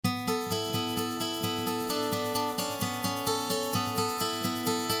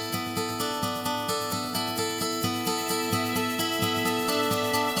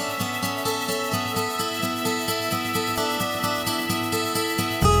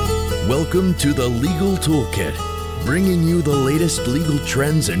Welcome to the Legal Toolkit, bringing you the latest legal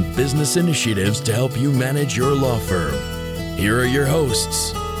trends and business initiatives to help you manage your law firm. Here are your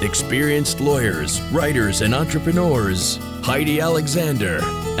hosts, experienced lawyers, writers, and entrepreneurs, Heidi Alexander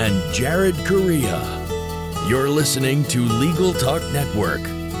and Jared Correa. You're listening to Legal Talk Network.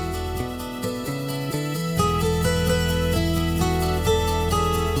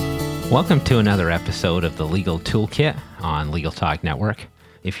 Welcome to another episode of the Legal Toolkit on Legal Talk Network.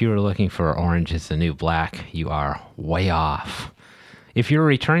 If you are looking for Orange is the New Black, you are way off. If you're a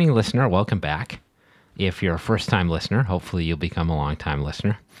returning listener, welcome back. If you're a first-time listener, hopefully you'll become a long-time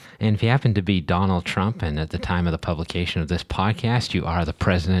listener. And if you happen to be Donald Trump, and at the time of the publication of this podcast, you are the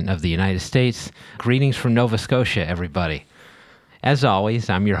President of the United States, greetings from Nova Scotia, everybody. As always,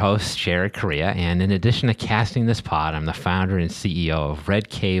 I'm your host, Jared Correa, and in addition to casting this pod, I'm the founder and CEO of Red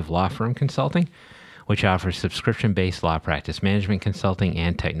Cave Law Firm Consulting, which offers subscription-based law practice management consulting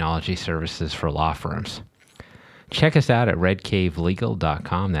and technology services for law firms. Check us out at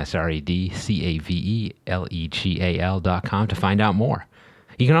redcavelegal.com, that's redcavelegal.com, to find out more.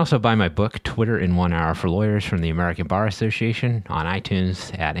 You can also buy my book, Twitter in 1 Hour for Lawyers, from the American Bar Association, on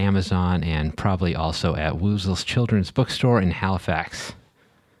iTunes, at Amazon, and probably also at Woozle's Children's Bookstore in Halifax.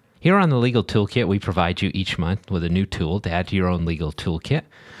 Here on the Legal Toolkit, we provide you each month with a new tool to add to your own legal toolkit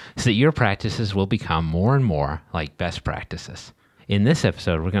so that your practices will become more and more like best practices. In this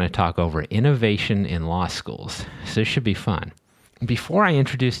episode, we're going to talk over innovation in law schools, so this should be fun. Before I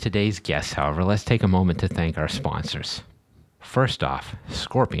introduce today's guests, however, let's take a moment to thank our sponsors. First off,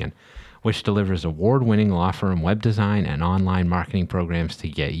 Scorpion, which delivers award-winning law firm web design and online marketing programs to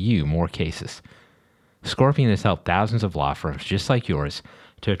get you more cases. Scorpion has helped thousands of law firms just like yours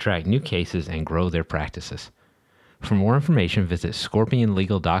to attract new cases and grow their practices. For more information, visit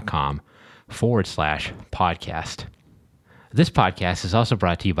scorpionlegal.com/podcast. This podcast is also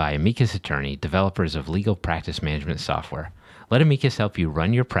brought to you by Amicus Attorney, developers of legal practice management software. Let Amicus help you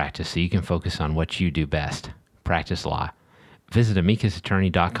run your practice so you can focus on what you do best, practice law. Visit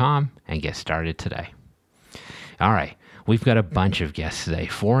amicusattorney.com and get started today. All right, we've got a bunch of guests today,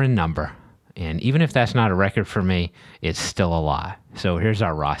 4 in number, and even if that's not a record for me, it's still a lot. So here's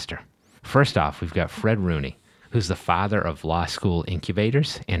our roster. First off, we've got Fred Rooney, who's the father of law school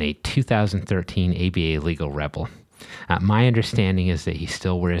incubators and a 2013 ABA legal rebel. My understanding is that he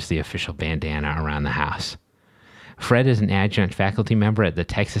still wears the official bandana around the house. Fred is an adjunct faculty member at the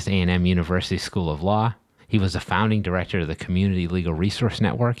Texas A&M University School of Law. He was the founding director of the Community Legal Resource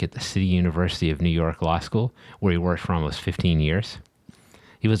Network at the City University of New York Law School, where he worked for almost 15 years.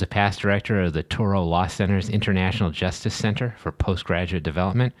 He was a past director of the Touro Law Center's International Justice Center for Postgraduate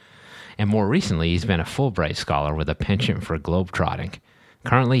Development, and more recently, he's been a Fulbright Scholar with a penchant for globetrotting.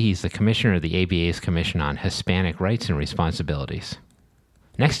 Currently, he's the commissioner of the ABA's Commission on Hispanic Rights and Responsibilities.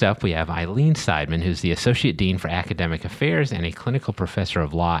 Next up, we have Eileen Seidman, who's the Associate Dean for Academic Affairs and a clinical professor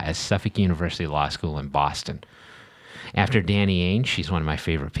of law at Suffolk University Law School in Boston. After Danny Ainge, she's one of my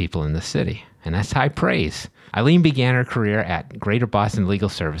favorite people in the city, and that's high praise. Eileen began her career at Greater Boston Legal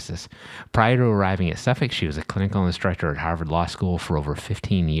Services. Prior to arriving at Suffolk, she was a clinical instructor at Harvard Law School for over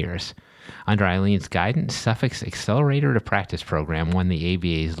 15 years. Under Eileen's guidance, Suffolk's Accelerator to Practice program won the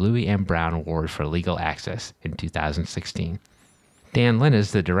ABA's Louis M. Brown Award for Legal Access in 2016. Dan Lynn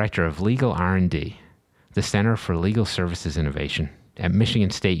is the Director of Legal R&D, the Center for Legal Services Innovation at Michigan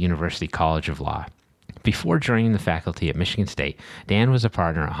State University College of Law. Before joining the faculty at Michigan State, Dan was a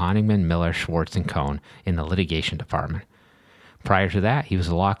partner at Honigman, Miller, Schwartz & Cohn in the litigation department. Prior to that, he was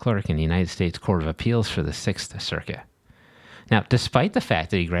a law clerk in the United States Court of Appeals for the Sixth Circuit. Now, despite the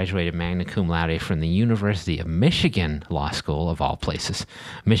fact that he graduated magna cum laude from the University of Michigan Law School, of all places,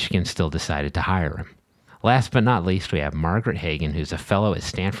 Michigan still decided to hire him. Last but not least, we have Margaret Hagan, who's a fellow at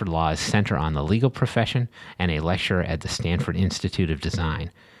Stanford Law's Center on the Legal Profession and a lecturer at the Stanford Institute of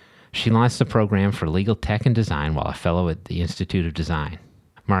Design. She launched the program for legal tech and design while a fellow at the Institute of Design.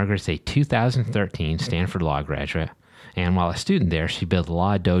 Margaret's a 2013 Stanford Law graduate, and while a student there, she built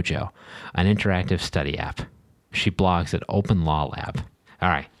Law Dojo, an interactive study app. She blogs at Open Law Lab. All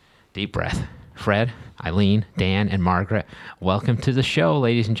right, deep breath. Fred, Eileen, Dan, and Margaret, welcome to the show,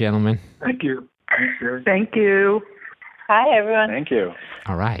 ladies and gentlemen. Thank you. Thank you. Hi, everyone. Thank you.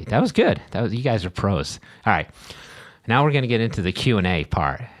 All right, that was good. You guys are pros. All right, now we're going to get into the Q&A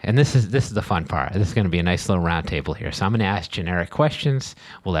part, and this is the fun part. This is going to be a nice little round table here. So I'm going to ask generic questions.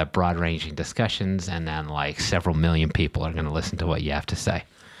 We'll have broad-ranging discussions, and then like several million people are going to listen to what you have to say,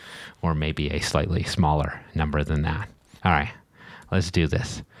 or maybe a slightly smaller number than that. All right, let's do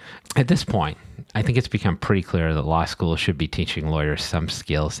this. At this point, I think it's become pretty clear that law schools should be teaching lawyers some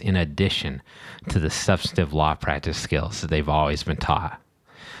skills in addition to the substantive law practice skills that they've always been taught.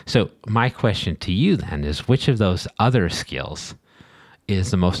 So my question to you then is, which of those other skills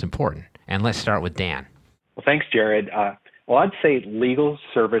is the most important? And let's start with Dan. Well, thanks, Jared. I'd say legal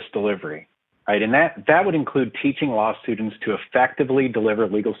service delivery, right? And that would include teaching law students to effectively deliver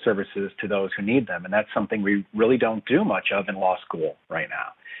legal services to those who need them. And that's something we really don't do much of in law school right now.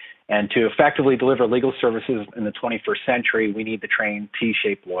 And to effectively deliver legal services in the 21st century, we need to train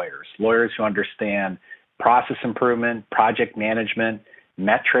T-shaped lawyers who understand process improvement, project management,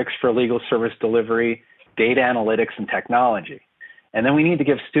 metrics for legal service delivery, data analytics, and technology. And then we need to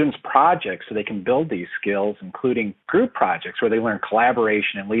give students projects so they can build these skills, including group projects where they learn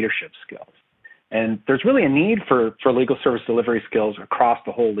collaboration and leadership skills. And there's really a need for legal service delivery skills across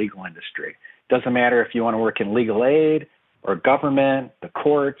the whole legal industry. It doesn't matter if you want to work in legal aid or government, the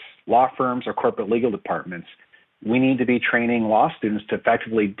courts, law firms, or corporate legal departments. We need to be training law students to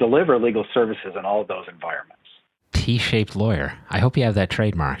effectively deliver legal services in all of those environments. T-shaped lawyer. I hope you have that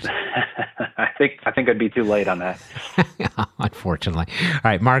trademarked. I think I'd be too late on that. Unfortunately. All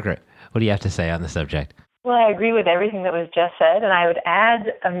right, Margaret, what do you have to say on the subject? Well, I agree with everything that was just said, and I would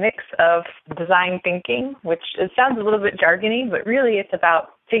add a mix of design thinking, which it sounds a little bit jargony, but really it's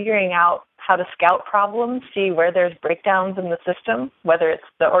about figuring out how to scout problems, see where there's breakdowns in the system, whether it's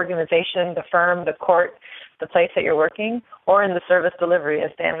the organization, the firm, the court, the place that you're working, or in the service delivery, as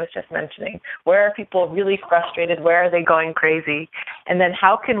Dan was just mentioning. Where are people really frustrated? Where are they going crazy? And then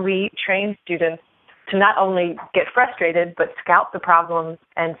how can we train students to not only get frustrated, but scout the problems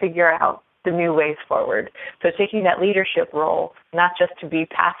and figure out the new ways forward? So taking that leadership role, not just to be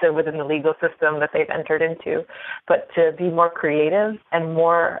passive within the legal system that they've entered into, but to be more creative and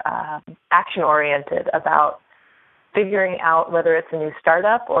more action-oriented about figuring out whether it's a new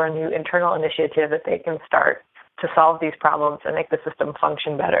startup or a new internal initiative that they can start to solve these problems and make the system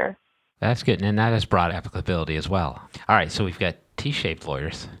function better. That's good. And that has broad applicability as well. All right, so we've got T-shaped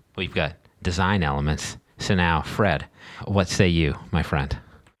lawyers. We've got design elements. So now, Fred, what say you, my friend?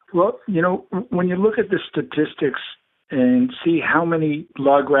 Well, when you look at the statistics and see how many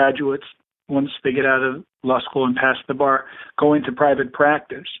law graduates, once they get out of law school and pass the bar, go into private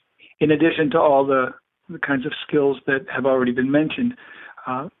practice, in addition to all the kinds of skills that have already been mentioned,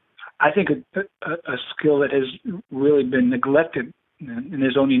 I think a skill that has really been neglected and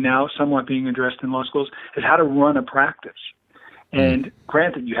is only now somewhat being addressed in law schools is how to run a practice. And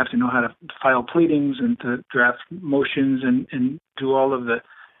granted, you have to know how to file pleadings and to draft motions and do all of the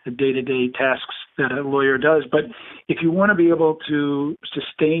day-to-day tasks that a lawyer does. But if you want to be able to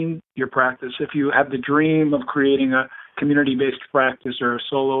sustain your practice, if you have the dream of creating a community-based practice or a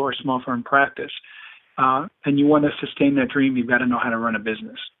solo or small firm practice, and you want to sustain that dream, you've got to know how to run a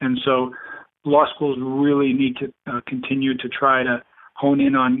business. And so law schools really need to continue to try to hone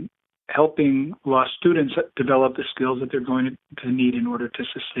in on helping law students develop the skills that they're going to need in order to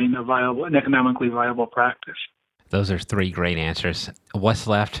sustain an economically viable practice. Those are three great answers. What's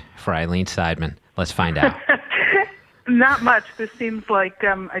left for Eileen Seidman? Let's find out. Not much. This seems like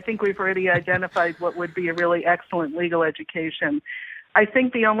I think we've already identified what would be a really excellent legal education. I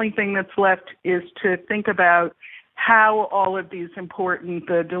think the only thing that's left is to think about how all of these important,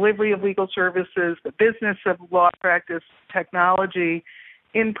 the delivery of legal services, the business of law practice, technology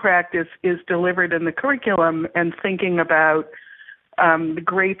in practice is delivered in the curriculum, and thinking about the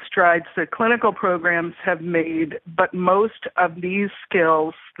great strides that clinical programs have made, but most of these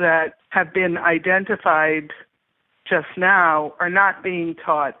skills that have been identified just now are not being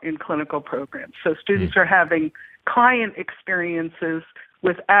taught in clinical programs. So students are having client experiences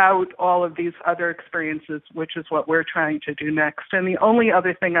without all of these other experiences, which is what we're trying to do next. And the only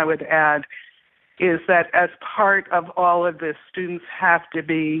other thing I would add is that as part of all of this, students have to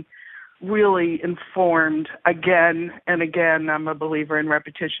be really informed again and again. I'm a believer in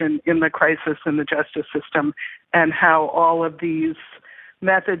repetition in the crisis in the justice system and how all of these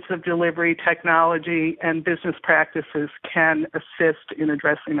methods of delivery, technology, and business practices can assist in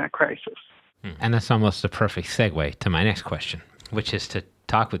addressing that crisis. And that's almost a perfect segue to my next question, which is to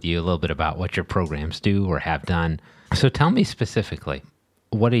talk with you a little bit about what your programs do or have done. So tell me specifically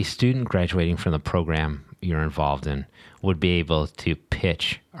what a student graduating from the program you're involved in would be able to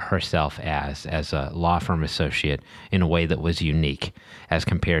pitch herself as a law firm associate in a way that was unique as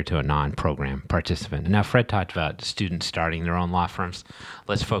compared to a non-program participant. And now Fred talked about students starting their own law firms.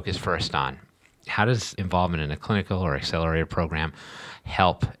 Let's focus first on how does involvement in a clinical or accelerator program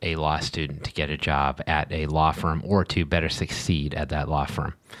help a law student to get a job at a law firm or to better succeed at that law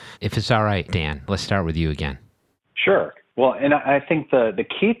firm? If it's all right, Dan, let's start with you again. Sure. Well, and I think the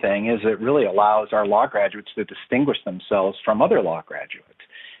key thing is it really allows our law graduates to distinguish themselves from other law graduates.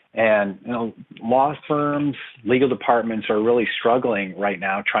 And, law firms, legal departments are really struggling right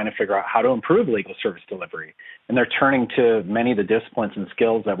now trying to figure out how to improve legal service delivery. And they're turning to many of the disciplines and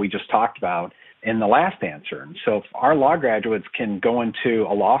skills that we just talked about in the last answer. And so if our law graduates can go into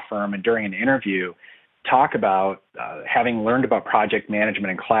a law firm and during an interview talk about having learned about project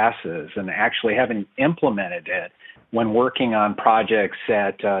management in classes and actually having implemented it when working on projects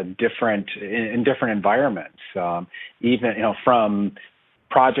at different environments, even from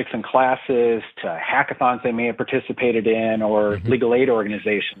projects and classes to hackathons they may have participated in, or legal aid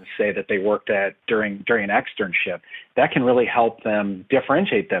organizations say that they worked at during an externship, that can really help them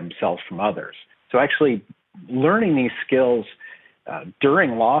differentiate themselves from others. So actually learning these skills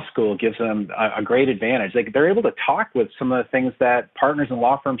during law school gives them a great advantage. They're able to talk with some of the things that partners in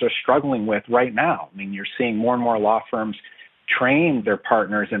law firms are struggling with right now. I mean, you're seeing more and more law firms train their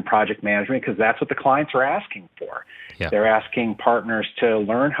partners in project management because that's what the clients are asking for. Yeah. They're asking partners to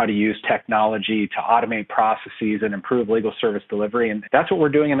learn how to use technology to automate processes and improve legal service delivery, and that's what we're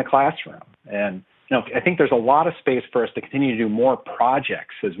doing in the classroom. And I think there's a lot of space for us to continue to do more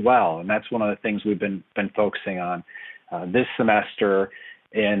projects as well, and that's one of the things we've been focusing on this semester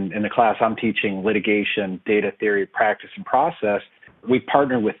in the class I'm teaching, litigation, data theory, practice, and process. We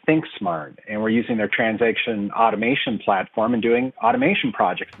partnered with ThinkSmart, and we're using their transaction automation platform and doing automation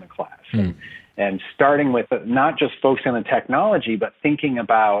projects in the class. And starting with not just focusing on the technology, but thinking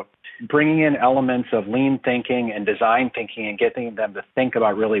about bringing in elements of lean thinking and design thinking and getting them to think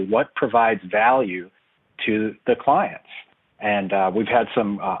about really what provides value to the clients. And we've had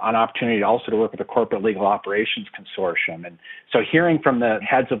an opportunity also to work with the Corporate Legal Operations Consortium. And so hearing from the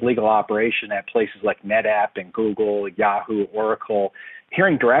heads of legal operation at places like NetApp and Google, Yahoo, Oracle,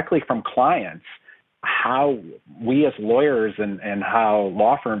 hearing directly from clients how we as lawyers and how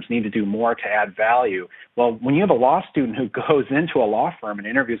law firms need to do more to add value. Well, when you have a law student who goes into a law firm and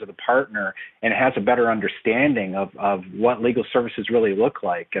interviews with a partner and has a better understanding of what legal services really look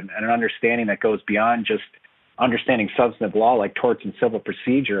like and an understanding that goes beyond just understanding substantive law like torts and civil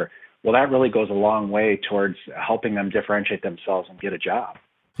procedure, well, that really goes a long way towards helping them differentiate themselves and get a job.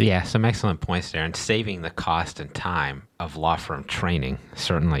 Yeah, some excellent points there. And saving the cost and time of law firm training,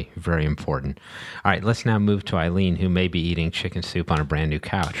 certainly very important. All right, let's now move to Eileen, who may be eating chicken soup on a brand new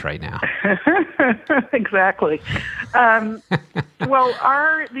couch right now. Exactly. Well,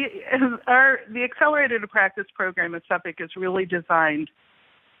 the Accelerated Practice program at Suffolk is really designed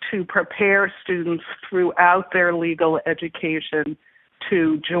to prepare students throughout their legal education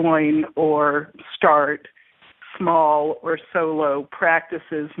to join or start small or solo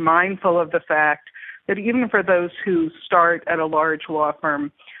practices, mindful of the fact that even for those who start at a large law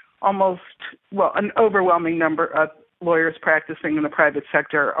firm, an overwhelming number of lawyers practicing in the private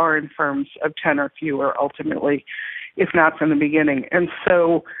sector are in firms of 10 or fewer ultimately, if not from the beginning. And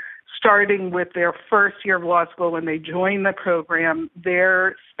so starting with their first year of law school, when they join the program,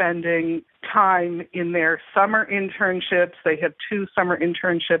 they're spending time in their summer internships. They have 2 summer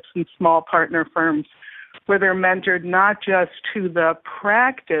internships in small partner firms where they're mentored not just to the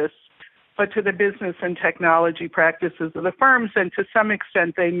practice, but to the business and technology practices of the firms. And to some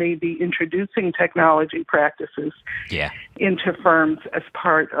extent, they may be introducing technology practices into firms as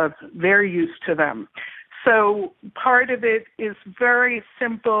part of their use to them. So part of it is very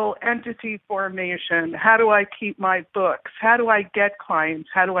simple entity formation. How do I keep my books? How do I get clients?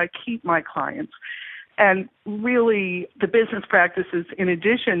 How do I keep my clients? And really, the business practices, in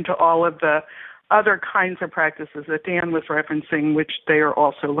addition to all of the other kinds of practices that Dan was referencing, which they are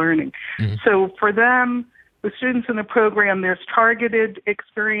also learning. Mm-hmm. So for them, the students in the program, there's targeted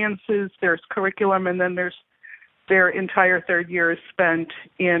experiences, there's curriculum, and then there's their entire third year is spent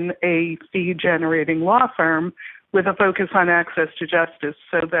in a fee-generating law firm with a focus on access to justice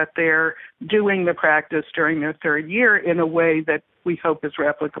so that they're doing the practice during their third year in a way that we hope is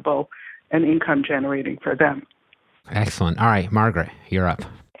replicable and income-generating for them. Excellent. All right, Margaret, you're up.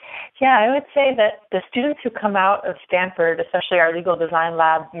 Yeah, I would say that the students who come out of Stanford, especially our legal design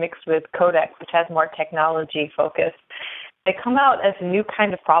lab mixed with Codex, which has more technology focus, they come out as a new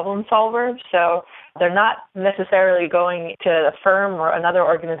kind of problem solver. So they're not necessarily going to a firm or another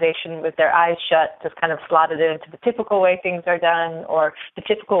organization with their eyes shut, just kind of slotted into the typical way things are done or the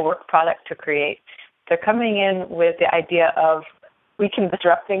typical work product to create. They're coming in with the idea of we can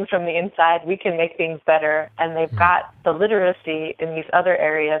disrupt things from the inside, we can make things better, and they've got the literacy in these other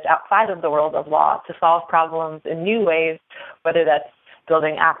areas outside of the world of law to solve problems in new ways, whether that's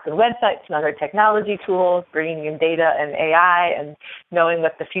building apps and websites and other technology tools, bringing in data and AI and knowing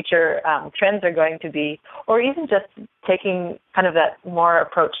what the future trends are going to be, or even just taking kind of that more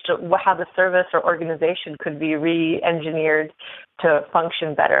approach to how the service or organization could be re-engineered to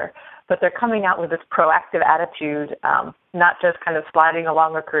function better. But they're coming out with this proactive attitude, not just kind of sliding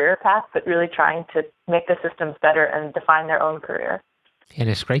along a career path, but really trying to make the systems better and define their own career. And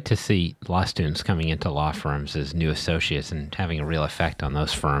it's great to see law students coming into law firms as new associates and having a real effect on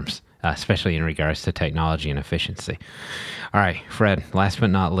those firms, especially in regards to technology and efficiency. All right, Fred, last but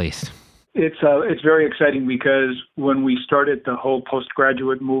not least. It's very exciting because when we started the whole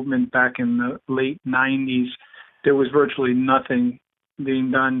postgraduate movement back in the late 90s, there was virtually nothing being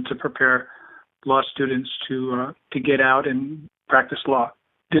done to prepare law students to get out and practice law.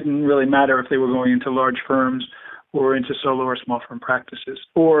 Didn't really matter if they were going into large firms or into solo or small firm practices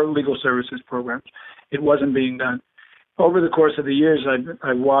or legal services programs. It wasn't being done. Over the course of the years,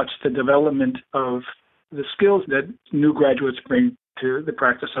 I watched the development of the skills that new graduates bring to the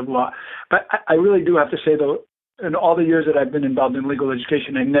practice of law. But I really do have to say, though, in all the years that I've been involved in legal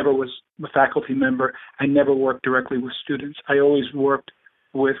education, I never was a faculty member. I never worked directly with students. I always worked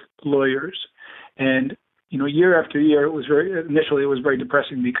with lawyers. And, year after year, initially it was very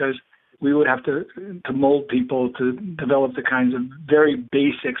depressing because we would have to mold people to develop the kinds of very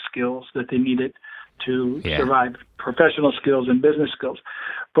basic skills that they needed to survive, professional skills and business skills.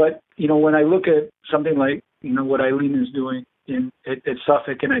 But, when I look at something like, what Eileen is doing at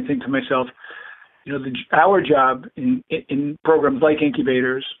Suffolk, and I think to myself, our job in programs like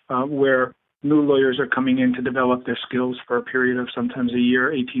incubators, where new lawyers are coming in to develop their skills for a period of sometimes a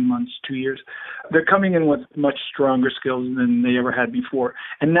year, 18 months, 2 years, they're coming in with much stronger skills than they ever had before.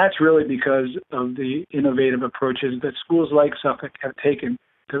 And that's really because of the innovative approaches that schools like Suffolk have taken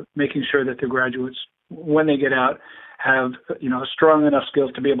to making sure that the graduates, when they get out, have strong enough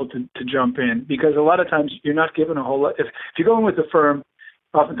skills to be able to jump in. Because a lot of times you're not given a whole lot. If you go in with a firm,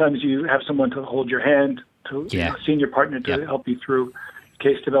 oftentimes you have someone to hold your hand, a senior partner to help you through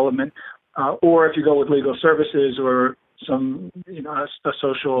case development. Or if you go with legal services or some, a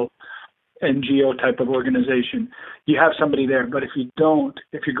social NGO type of organization, you have somebody there. But if you don't,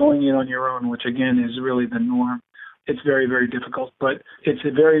 if you're going in on your own, which again is really the norm, it's very, very difficult. But it's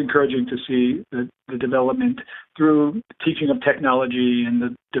very encouraging to see the development through teaching of technology and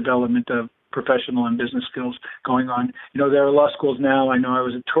the development of professional and business skills going on. There are law schools now. I know I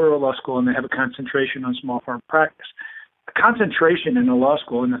was at Toro Law School, and they have a concentration on small firm practice. A concentration in a law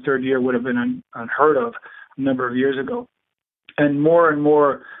school in the third year would have been unheard of a number of years ago. And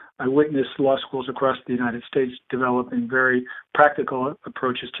more, I witnessed law schools across the United States developing very practical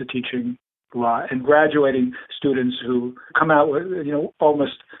approaches to teaching law and graduating students who come out with,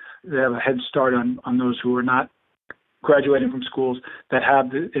 almost they have a head start on those who are not graduating from schools that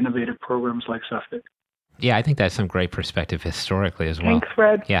have the innovative programs like Suffolk. Yeah, I think that's some great perspective historically as well. Thanks,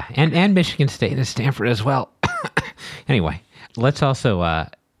 Fred. Yeah, and Michigan State and Stanford as well. Anyway, let's also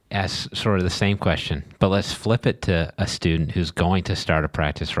ask sort of the same question, but let's flip it to a student who's going to start a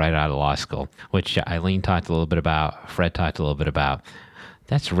practice right out of law school, which Eileen talked a little bit about, Fred talked a little bit about.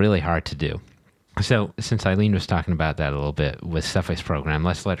 That's really hard to do. So since Eileen was talking about that a little bit with Suffolk's program,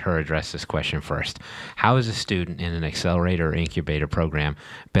 let's let her address this question first. How is a student in an accelerator or incubator program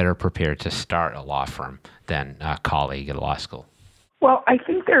better prepared to start a law firm than a colleague at law school? Well, I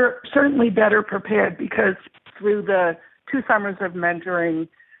think they're certainly better prepared because through the 2 summers of mentoring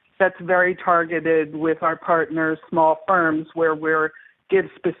that's very targeted with our partners, small firms, where we're give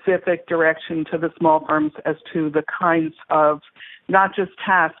specific direction to the small firms as to the kinds of, not just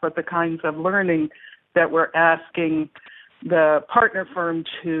tasks, but the kinds of learning that we're asking the partner firm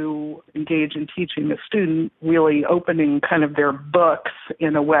to engage in teaching the student, really opening kind of their books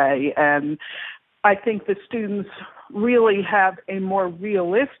in a way. And I think the students really have a more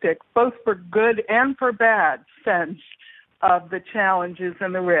realistic, both for good and for bad, sense of the challenges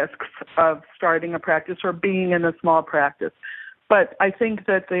and the risks of starting a practice or being in a small practice. But I think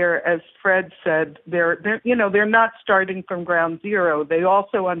that they're, as Fred said, they're not starting from ground zero. They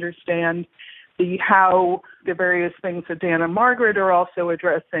also understand how the various things that Dan and Margaret are also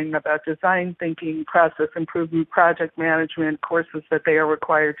addressing about design thinking, process improvement, project management, courses that they are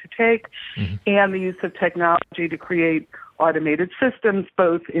required to take, and the use of technology to create automated systems,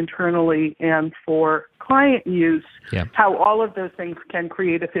 both internally and for client use, how all of those things can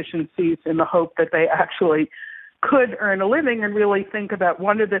create efficiencies in the hope that they actually could earn a living and really think about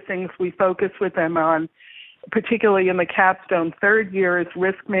one of the things we focus with them on, particularly in the capstone third year, is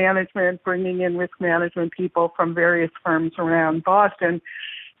risk management, bringing in risk management people from various firms around Boston,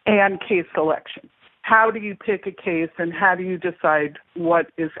 and case selection. how do you pick a case and how do you decide what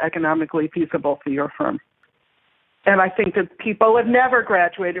is economically feasible for your firm? And I think that people have never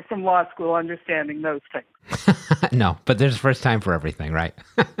graduated from law school understanding those things. No, but there's a first time for everything, right?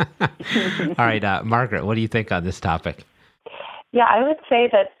 All right, Margaret, what do you think on this topic? Yeah, I would say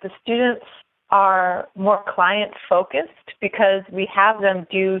that the students are more client-focused because we have them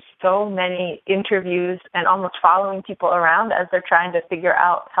do so many interviews and almost following people around as they're trying to figure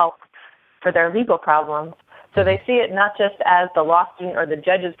out help for their legal problems. So they see it not just as the law student or the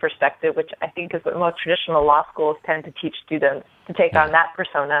judge's perspective, which I think is what most traditional law schools tend to teach students, to take on that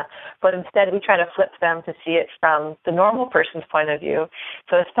persona, but instead we try to flip them to see it from the normal person's point of view.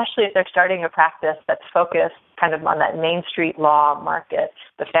 So especially if they're starting a practice that's focused kind of on that Main Street law market,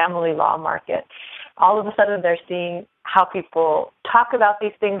 the family law market, all of a sudden they're seeing how people talk about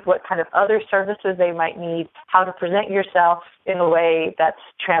these things, what kind of other services they might need, how to present yourself in a way that's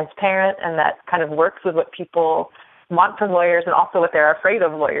transparent and that kind of works with what people want from lawyers and also what they're afraid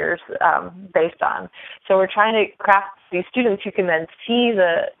of lawyers based on. So we're trying to craft these students who can then see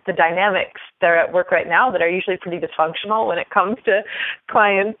the dynamics that are at work right now that are usually pretty dysfunctional when it comes to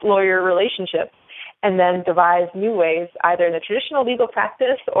client-lawyer relationships, and then devise new ways, either in the traditional legal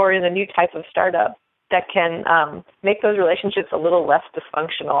practice or in a new type of startup that can make those relationships a little less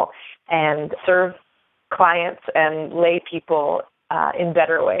dysfunctional and serve clients and lay people in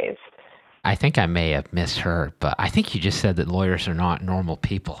better ways. I think I may have misheard, but I think you just said that lawyers are not normal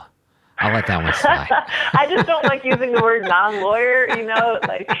people. I'll let that one slide. I just don't like using the word non-lawyer,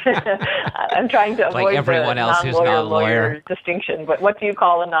 like I'm trying to avoid everyone the else who's non-lawyer distinction. But what do you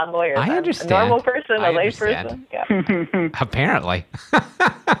call a non-lawyer? I understand. A normal person, a lay person? Yeah. Apparently.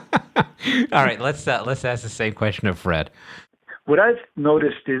 All right, let's ask the same question of Fred. What I've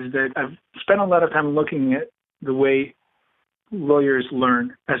noticed is that I've spent a lot of time looking at the way lawyers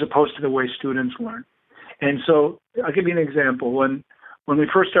learn as opposed to the way students learn. And so I'll give you an example. When we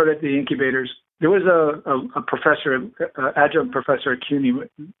first started the incubators, there was a professor, adjunct professor at CUNY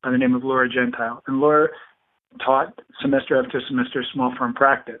by the name of Laura Gentile. And Laura taught semester after semester small firm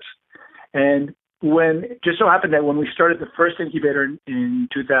practice. And when it just so happened that when we started the first incubator in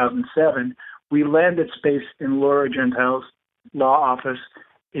 2007, we landed space in Laura Gentile's law office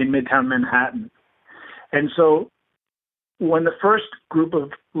in Midtown Manhattan. And so when the first group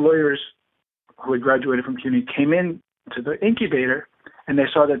of lawyers who had graduated from CUNY came in to the incubator and they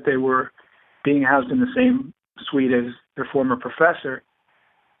saw that they were being housed in the same suite as their former professor,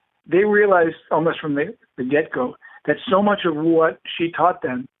 they realized almost from the get-go that so much of what she taught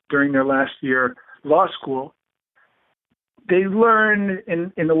them during their last year law school, they learned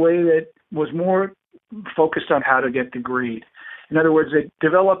in a way that was more focused on how to get the grade. In other words, they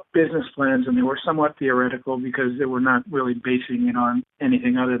developed business plans and they were somewhat theoretical because they were not really basing it on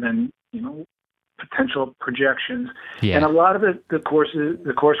anything other than, potential projections. Yeah. And a lot of the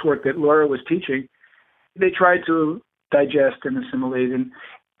coursework that Laura was teaching, they tried to digest and assimilate.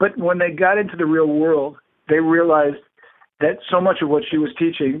 But when they got into the real world, they realized that so much of what she was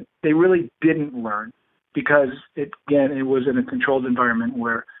teaching, they really didn't learn because, it was in a controlled environment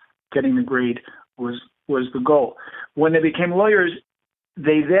where getting the grade was the goal. When they became lawyers,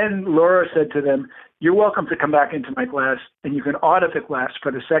 Laura said to them, "You're welcome to come back into my class and you can audit the class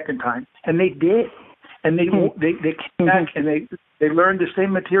for the second time." And they did. And they came back and they learned the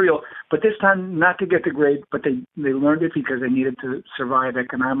same material, but this time not to get the grade, but they learned it because they needed to survive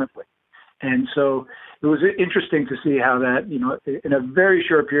economically. And so it was interesting to see how that, in a very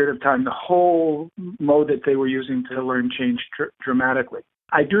short period of time, the whole mode that they were using to learn changed dramatically.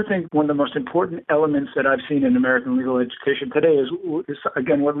 I do think one of the most important elements that I've seen in American legal education today is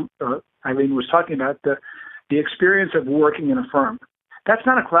again, what Eileen was talking about, the experience of working in a firm. That's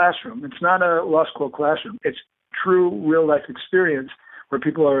not a classroom. It's not a law school classroom. It's true real-life experience where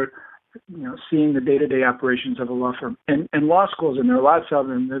people are seeing the day-to-day operations of a law firm. And law schools, and there are lots of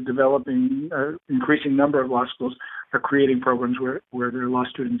them, they're developing an increasing number of law schools are creating programs where their law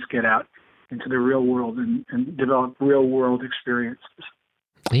students get out into the real world and develop real-world experiences.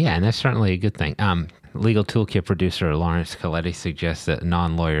 Yeah, and that's certainly a good thing. Legal Toolkit producer Lawrence Coletti suggests that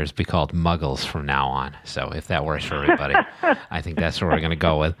non-lawyers be called muggles from now on. So if that works for everybody, I think that's what we're going to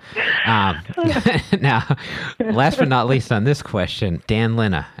go with. Now, last but not least on this question, Dan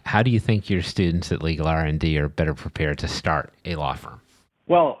Linna, how do you think your students at Legal R&D are better prepared to start a law firm?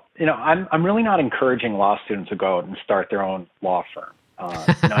 Well, I'm really not encouraging law students to go out and start their own law firm.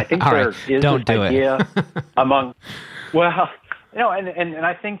 I think there is this idea among, and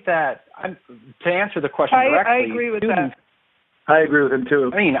I think that to answer the question directly, I agree with that. I agree with him too.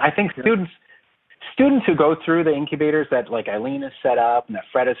 I mean, I think students who go through the incubators that like Eileen has set up and that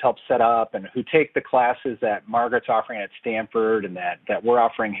Fred has helped set up, and who take the classes that Margaret's offering at Stanford and that we're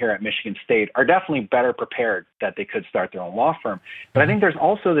offering here at Michigan State are definitely better prepared that they could start their own law firm. But I think there's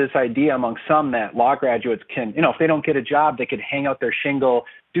also this idea among some that law graduates can, if they don't get a job, they could hang out their shingle,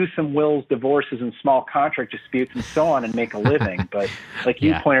 do some wills, divorces, and small contract disputes and so on and make a living. But like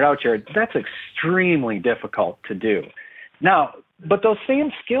you pointed out, Jared, that's extremely difficult to do. Now, but those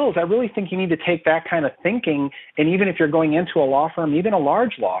same skills, I really think you need to take that kind of thinking, and even if you're going into a law firm, even a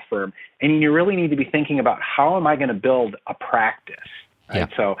large law firm, and you really need to be thinking about how am I going to build a practice, right?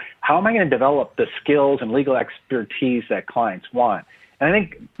 Yeah. So how am I going to develop the skills and legal expertise that clients want? And I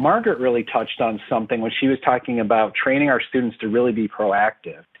think Margaret really touched on something when she was talking about training our students to really be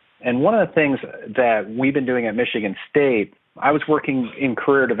proactive. And one of the things that we've been doing at Michigan State, I was working in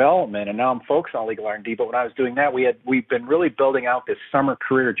career development, and now I'm focused on legal R&D. But when I was doing that, we've been really building out this summer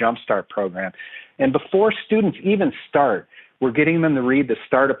career jumpstart program. And before students even start, we're getting them to read The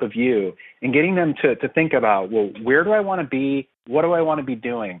Startup of You and getting them to think about, well, where do I want to be? What do I want to be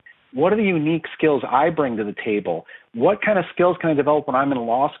doing? What are the unique skills I bring to the table? What kind of skills can I develop when I'm in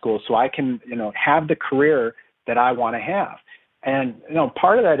law school so I can, have the career that I want to have? And,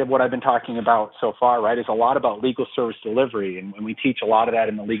 part of that of what I've been talking about so far, right, is a lot about legal service delivery, and we teach a lot of that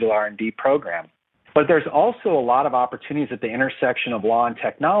in the legal R&D program. But there's also a lot of opportunities at the intersection of law and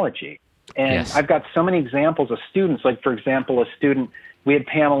technology. And yes. I've got so many examples of students, like, for example, we had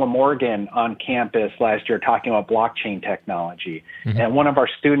Pamela Morgan on campus last year talking about blockchain technology. Mm-hmm. And one of our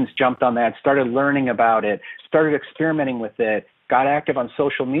students jumped on that, started learning about it, started experimenting with it, got active on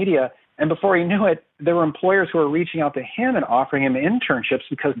social media. And before he knew it, there were employers who were reaching out to him and offering him internships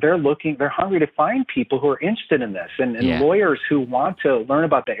because they're hungry to find people who are interested in this and lawyers who want to learn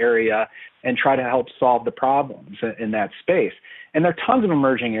about the area and try to help solve the problems in that space. And there are tons of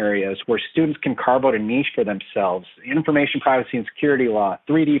emerging areas where students can carve out a niche for themselves: information privacy and security law,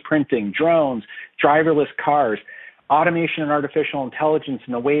 3D printing, drones, driverless cars, automation and artificial intelligence,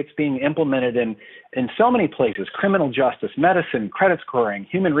 and the way it's being implemented in so many places: criminal justice, medicine, credit scoring,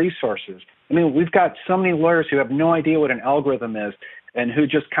 human resources. I mean, we've got so many lawyers who have no idea what an algorithm is and who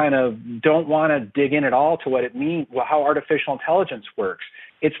just kind of don't want to dig in at all to what it means, how artificial intelligence works.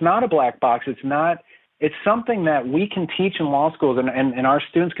 It's not a black box. It's something that we can teach in law schools, and our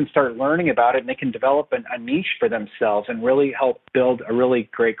students can start learning about it, and they can develop a niche for themselves and really help build a really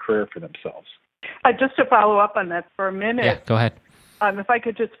great career for themselves. Just to follow up on that for a minute. Yeah, go ahead. If I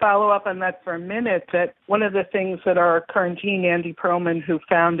could just follow up on that for a minute, that one of the things that our current dean, Andy Perlman, who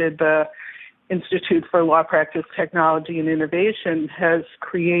founded the Institute for Law Practice Technology and Innovation, has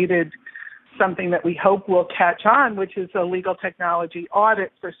created something that we hope will catch on, which is a legal technology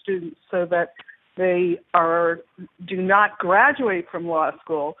audit for students, so that they do not graduate from law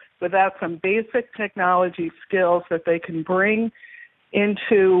school without some basic technology skills that they can bring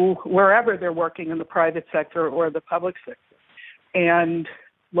into wherever they're working, in the private sector or the public sector. And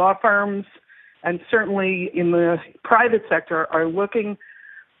law firms, and certainly in the private sector, are looking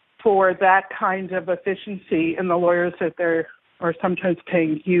for that kind of efficiency in the lawyers that they are sometimes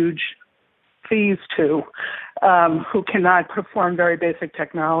paying huge fees to, who cannot perform very basic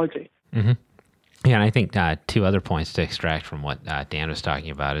technology. Mm-hmm. Yeah, and I think two other points to extract from what Dan was talking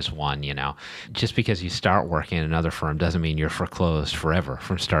about is one, just because you start working in another firm doesn't mean you're foreclosed forever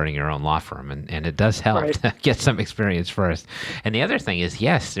from starting your own law firm. And it does help to get some experience first. And the other thing is,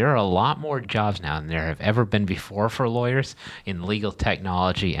 yes, there are a lot more jobs now than there have ever been before for lawyers in legal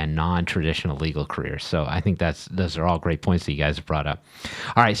technology and non-traditional legal careers. So I think those are all great points that you guys have brought up.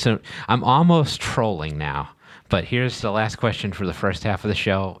 All right, so I'm almost trolling now. But here's the last question for the first half of the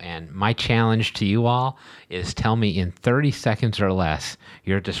show, and my challenge to you all is tell me in 30 seconds or less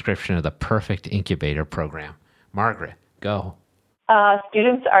your description of the perfect incubator program. Margaret, go.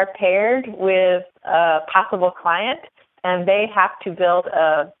 Students are paired with a possible client, and they have to build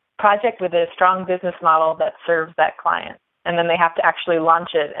a project with a strong business model that serves that client. And then they have to actually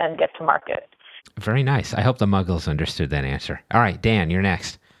launch it and get to market. Very nice. I hope the Muggles understood that answer. All right, Dan, you're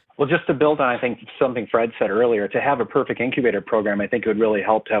next. Well, just to build on, I think, something Fred said earlier, to have a perfect incubator program, I think it would really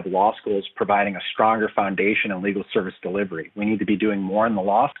help to have law schools providing a stronger foundation in legal service delivery. We need to be doing more in the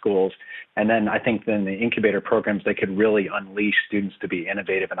law schools, and then I think then the incubator programs, they could really unleash students to be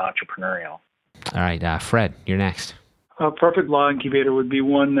innovative and entrepreneurial. All right, Fred, you're next. A perfect law incubator would be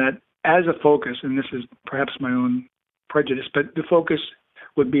one that, as a focus, and this is perhaps my own prejudice, but the focus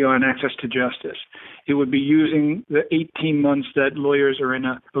would be on access to justice. It would be using the 18 months that lawyers are in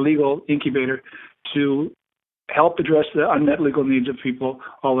a legal incubator to help address the unmet legal needs of people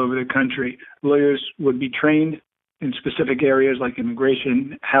all over the country. Lawyers would be trained in specific areas like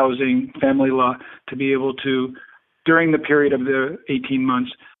immigration, housing, family law, to be able to, during the period of the 18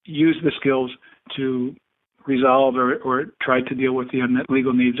 months, use the skills to resolve or try to deal with the unmet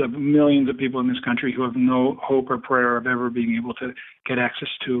legal needs of millions of people in this country who have no hope or prayer of ever being able to get access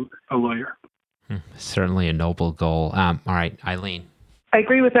to a lawyer. Certainly a noble goal. All right, Eileen. I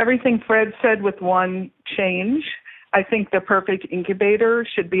agree with everything Fred said with one change. I think the perfect incubator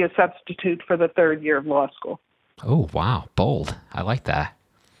should be a substitute for the third year of law school. Oh, wow. Bold. I like that.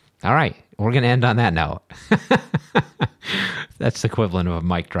 All right. We're going to end on that note. That's the equivalent of a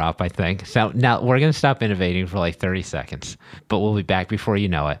mic drop, I think. So now we're going to stop innovating for like 30 seconds, but we'll be back before you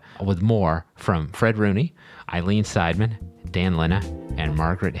know it with more from Fred Rooney, Eileen Seidman, Dan Linna, and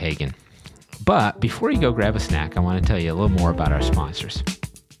Margaret Hagan. But before you go grab a snack, I want to tell you a little more about our sponsors.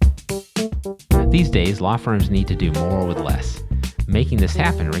 These days, law firms need to do more with less. Making this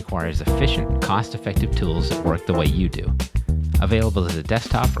happen requires efficient, cost-effective tools that work the way you do. Available as a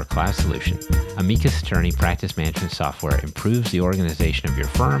desktop or cloud solution, Amicus Attorney practice management software improves the organization of your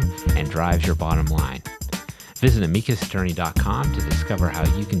firm and drives your bottom line. Visit amicusattorney.com to discover how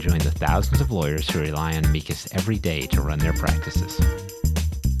you can join the thousands of lawyers who rely on Amicus every day to run their practices.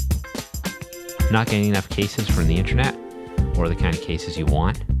 Not getting enough cases from the internet or the kind of cases you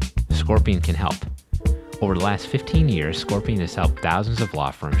want? Scorpion can help. Over the last 15 years, Scorpion has helped thousands of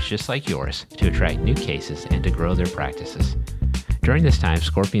law firms just like yours to attract new cases and to grow their practices. During this time,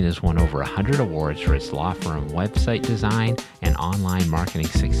 Scorpion has won over 100 awards for its law firm website design and online marketing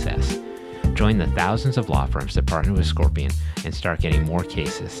success. Join the thousands of law firms that partner with Scorpion and start getting more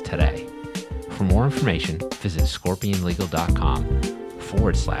cases today. For more information, visit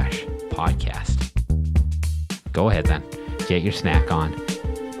scorpionlegal.com/podcast. Go ahead then. Get your snack on.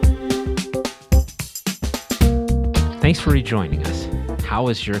 Thanks for rejoining us. How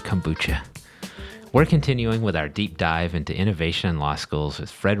is your kombucha? We're continuing with our deep dive into innovation in law schools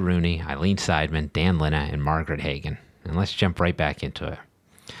with Fred Rooney, Eileen Seidman, Dan Linna, and Margaret Hagan. And let's jump right back into it.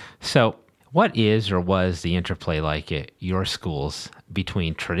 So, what is or was the interplay like at your schools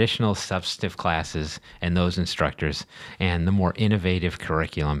between traditional substantive classes and those instructors and the more innovative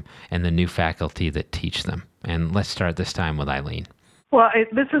curriculum and the new faculty that teach them? And let's start this time with Eileen. Well,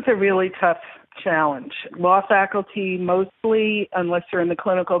 this is a really tough challenge. Law faculty mostly, unless you're in the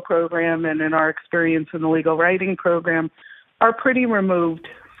clinical program and in our experience in the legal writing program, are pretty removed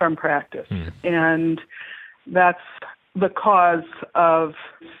from practice. And that's the cause of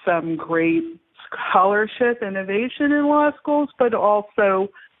some great scholarship innovation in law schools, but also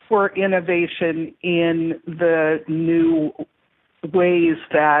for innovation in the new ways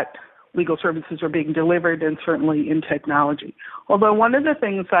that legal services are being delivered, and certainly in technology. Although one of the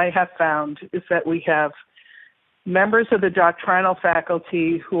things I have found is that we have members of the doctrinal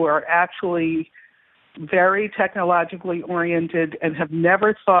faculty who are actually very technologically oriented and have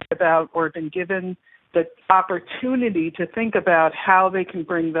never thought about or been given the opportunity to think about how they can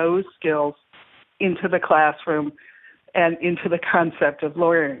bring those skills into the classroom and into the concept of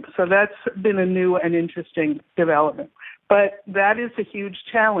lawyering. So that's been a new and interesting development. But that is a huge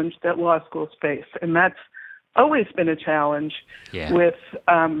challenge that law schools face, and that's always been a challenge with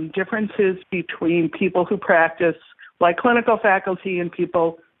differences between people who practice like clinical faculty and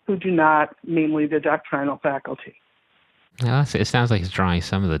people who do not, mainly the doctrinal faculty. Well, it sounds like it's drawing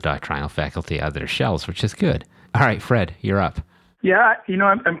some of the doctrinal faculty out of their shells, which is good. All right, Fred, you're up. Yeah,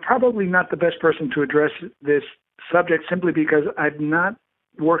 I'm probably not the best person to address this subject simply because I've not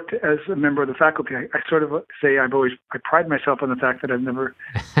worked as a member of the faculty. I sort of say I pride myself on the fact that I've never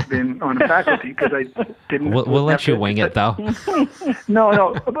been on a faculty because I didn't. We'll let you wing it, though.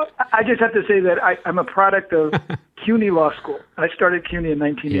 No. But I just have to say that I'm a product of CUNY Law School. I started CUNY in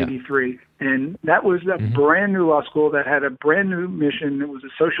 1983, and that was a brand new law school that had a brand new mission. It was a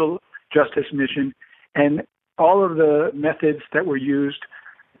social justice mission, and all of the methods that were used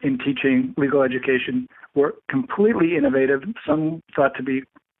in teaching legal education were completely innovative. Some thought to be,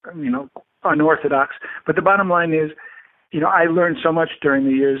 unorthodox. But the bottom line is, I learned so much during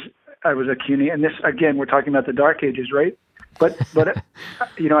the years I was at CUNY. And this, again, we're talking about the dark ages, right? But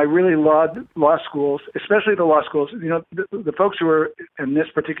I really laud law schools, especially the law schools. The folks who are in this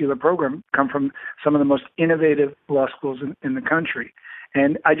particular program come from some of the most innovative law schools in the country.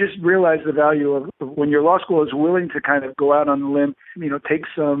 And I just realized the value of when your law school is willing to kind of go out on a limb, take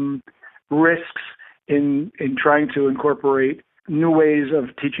some risks in trying to incorporate new ways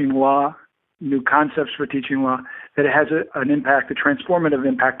of teaching law, new concepts for teaching law, that it has an impact, a transformative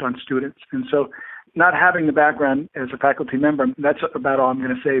impact on students. And so not having the background as a faculty member, that's about all I'm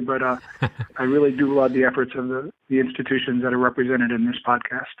going to say, but I really do love the efforts of the institutions that are represented in this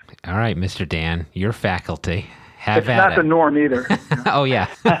podcast. All right, Mr. Dan, you're faculty. Have it's at not it. the norm either. Oh, yeah.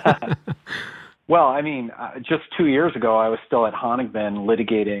 Well, I mean, just 2 years ago, I was still at Honigman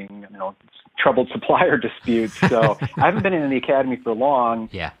litigating, troubled supplier disputes. So I haven't been in the academy for long,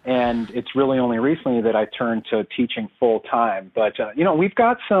 Yeah. and it's really only recently that I turned to teaching full time. But we've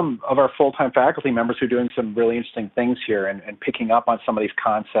got some of our full time faculty members who are doing some really interesting things here and picking up on some of these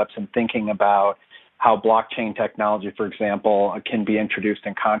concepts and thinking about how blockchain technology, for example, can be introduced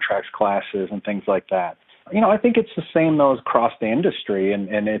in contracts classes and things like that. I think it's the same though across the industry, and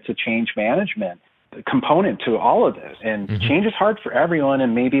it's a change management component to all of this. And change is hard for everyone,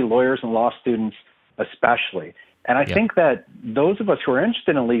 and maybe lawyers and law students especially. And I think that those of us who are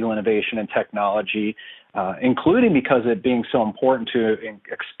interested in legal innovation and technology, including because it being so important to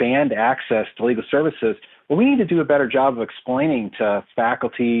expand access to legal services, well, we need to do a better job of explaining to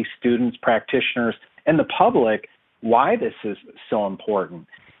faculty, students, practitioners, and the public why this is so important.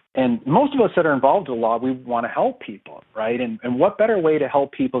 And most of us that are involved in law, we want to help people, right? And what better way to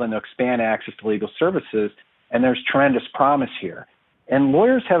help people than to expand access to legal services? And there's tremendous promise here. And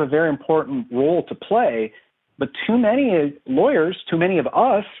lawyers have a very important role to play, but too many lawyers, too many of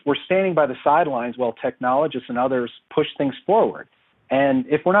us, we're standing by the sidelines while technologists and others push things forward. And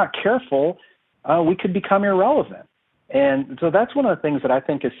if we're not careful, we could become irrelevant. And so that's one of the things that I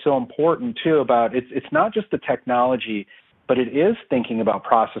think is so important, too, about it's not just the technology, but it is thinking about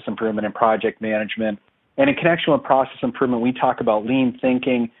process improvement and project management. And in connection with process improvement, we talk about lean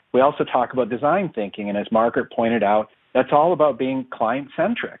thinking. We also talk about design thinking. And as Margaret pointed out, that's all about being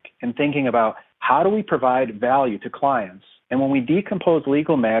client-centric and thinking about how do we provide value to clients. And when we decompose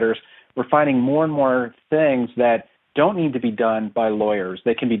legal matters, we're finding more and more things that don't need to be done by lawyers.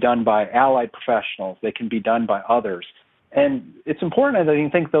 They can be done by allied professionals. They can be done by others. And it's important, I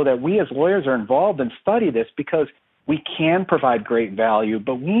think, though, that we as lawyers are involved and study this because we can provide great value,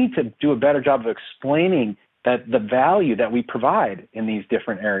 but we need to do a better job of explaining that the value that we provide in these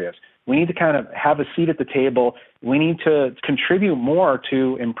different areas. We need to kind of have a seat at the table. We need to contribute more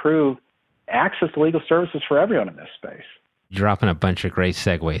to improve access to legal services for everyone in this space. Dropping a bunch of great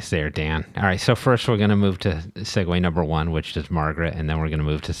segues there, Dan. All right, so first we're going to move to segue number 1, which is Margaret, and then we're going to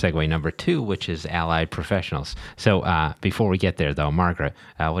move to segue number 2, which is allied professionals. So before we get there, though, Margaret,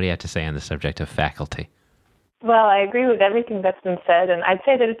 what do you have to say on the subject of faculty? Well, I agree with everything that's been said, and I'd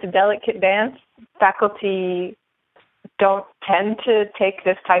say that it's a delicate dance. Faculty don't tend to take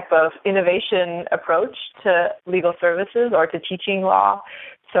this type of innovation approach to legal services or to teaching law.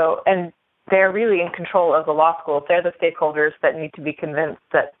 And they're really in control of the law schools. They're the stakeholders that need to be convinced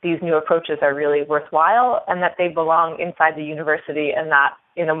that these new approaches are really worthwhile and that they belong inside the university and not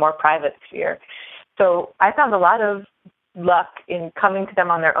in a more private sphere. So I found a lot of luck in coming to them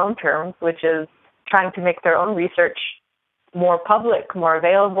on their own terms, which is trying to make their own research more public, more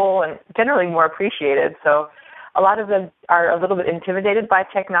available, and generally more appreciated. So a lot of them are a little bit intimidated by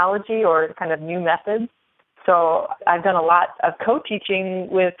technology or kind of new methods. So I've done a lot of co-teaching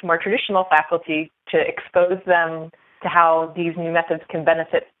with more traditional faculty to expose them to how these new methods can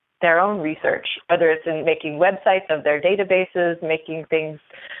benefit their own research, whether it's in making websites of their databases, making things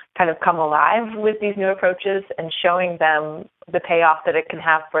kind of come alive with these new approaches and showing them the payoff that it can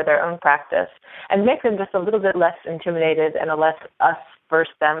have for their own practice and make them just a little bit less intimidated and a less us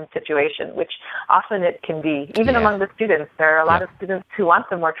versus them situation, which often it can be. Even among the students, there are a lot of students who want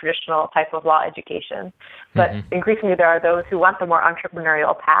the more traditional type of law education, but increasingly there are those who want the more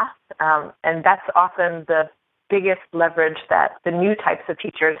entrepreneurial path, and that's often the biggest leverage that the new types of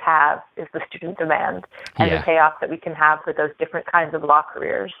teachers have is the student demand and the payoff that we can have for those different kinds of law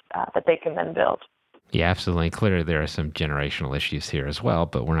careers that they can then build. Yeah, absolutely. Clearly, there are some generational issues here as well,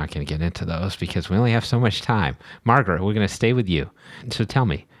 but we're not going to get into those because we only have so much time. Margaret, we're going to stay with you. So tell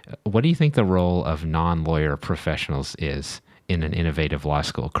me, what do you think the role of non-lawyer professionals is in an innovative law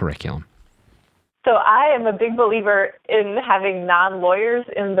school curriculum? So I am a big believer in having non-lawyers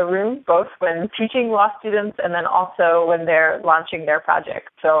in the room, both when teaching law students and then also when they're launching their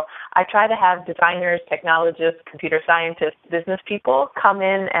projects. So I try to have designers, technologists, computer scientists, business people come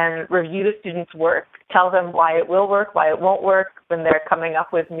in and review the students' work, tell them why it will work, why it won't work when they're coming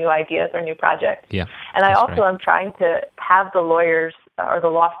up with new ideas or new projects. Yeah, and I also am trying to have the lawyers or the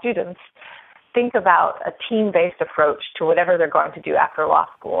law students think about a team-based approach to whatever they're going to do after law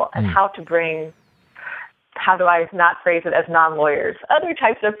school and how to bring, how do I not phrase it as non-lawyers, other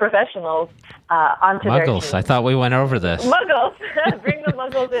types of professionals onto their team. Muggles, I thought we went over this. Muggles, bring the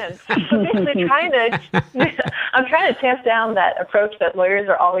muggles in. So basically I'm trying to tamp down that approach that lawyers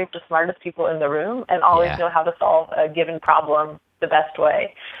are always the smartest people in the room and always know how to solve a given problem the best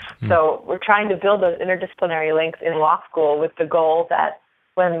way. So we're trying to build those interdisciplinary links in law school with the goal that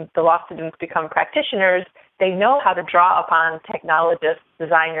when the law students become practitioners, they know how to draw upon technologists,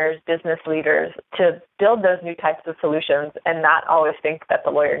 designers, business leaders to build those new types of solutions and not always think that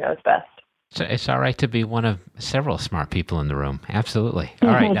the lawyer knows best. So it's all right to be one of several smart people in the room. Absolutely. All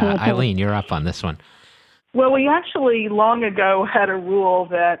right, Eileen, you're up on this one. Well, we actually long ago had a rule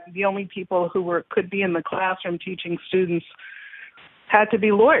that the only people who could be in the classroom teaching students had to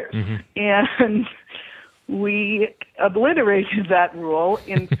be lawyers. And we obliterated that rule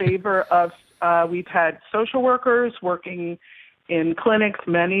in favor of, we've had social workers working in clinics.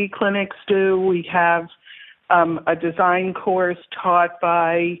 Many clinics do. We have a design course taught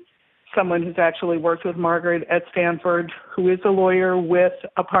by someone who's actually worked with Margaret at Stanford, who is a lawyer with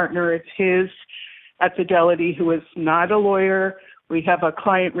a partner of his at Fidelity who is not a lawyer. We have a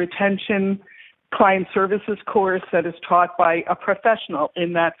client services course that is taught by a professional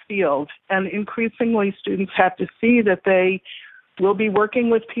in that field. And increasingly, students have to see that they will be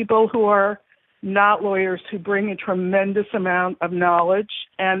working with people who are not lawyers, who bring a tremendous amount of knowledge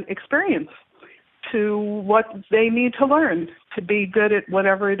and experience to what they need to learn to be good at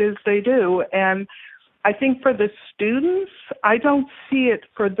whatever it is they do. And I think for the students, I don't see it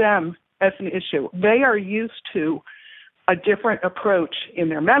for them as an issue. They are used to a different approach in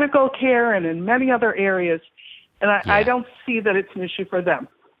their medical care and in many other areas, and I don't see that it's an issue for them.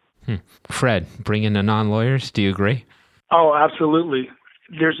 Fred, bring in the non-lawyers. Do you agree? Oh, absolutely.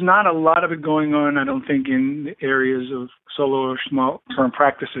 There's not a lot of it going on, I don't think, in areas of solo or small firm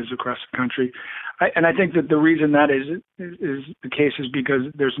practices across the country. And I think that the reason that is the case is because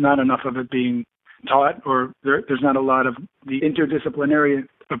there's not enough of it being taught, or there's not a lot of the interdisciplinary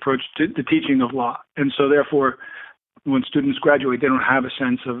approach to the teaching of law. And so therefore, when students graduate, they don't have a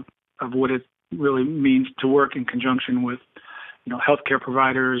sense of what it really means to work in conjunction with, healthcare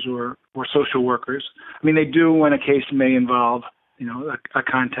providers or social workers. I mean, they do when a case may involve, a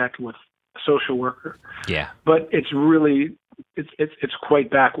contact with a social worker. Yeah. But it's really, it's quite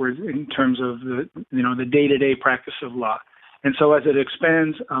backwards in terms of the day-to-day practice of law. And so as it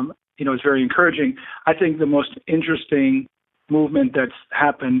expands, it's very encouraging. I think the most interesting movement that's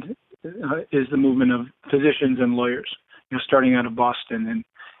happened is the movement of physicians and lawyers, starting out of Boston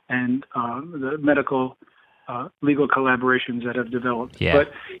and the medical legal collaborations that have developed. Yeah.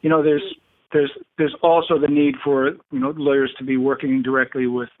 But there's also the need for lawyers to be working directly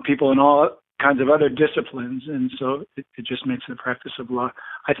with people in all kinds of other disciplines, and so it just makes the practice of law,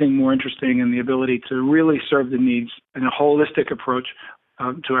 I think, more interesting, and the ability to really serve the needs in a holistic approach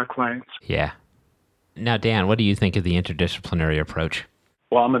to our clients. Yeah. Now, Dan, what do you think of the interdisciplinary approach?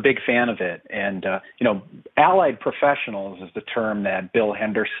 Well, I'm a big fan of it. And, allied professionals is the term that Bill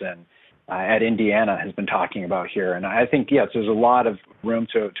Henderson at Indiana has been talking about here. And I think, yes, there's a lot of room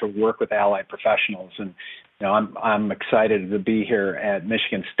to work with allied professionals. And, I'm excited to be here at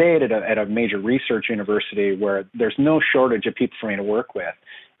Michigan State at a major research university where there's no shortage of people for me to work with.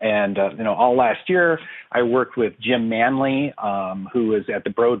 And, all last year, I worked with Jim Manley, who is at the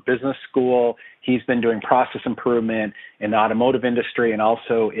Broad Business School. He's been doing process improvement in the automotive industry and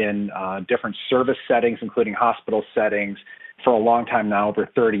also in different service settings, including hospital settings, for a long time now, over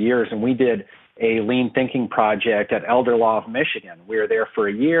 30 years. And we did a lean thinking project at Elder Law of Michigan. We were there for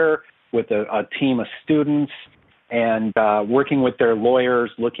a year with a team of students and working with their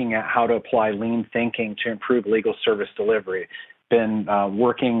lawyers, looking at how to apply lean thinking to improve legal service delivery. Been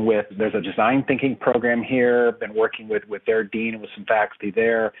working with, there's a design thinking program here, been working with their dean and with some faculty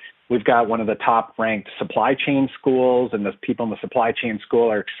there. We've got one of the top ranked supply chain schools, and the people in the supply chain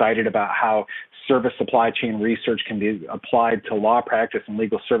school are excited about how service supply chain research can be applied to law practice and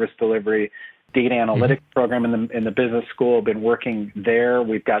legal service delivery. Data analytics program in the business school, been working there.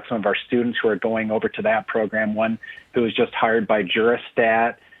 We've got some of our students who are going over to that program, one who was just hired by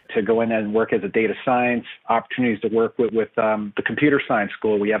Juristat to go in and work as a data science, opportunities to work with the computer science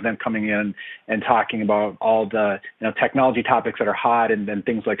school. We have them coming in and talking about all the technology topics that are hot, and then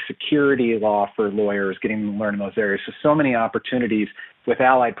things like security law for lawyers, getting them to learn in those areas. So many opportunities with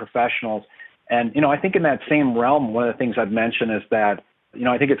allied professionals. And, I think in that same realm, one of the things I'd mention is that,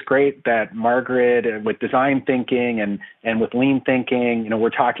 I think it's great that Margaret, with design thinking and with lean thinking, we're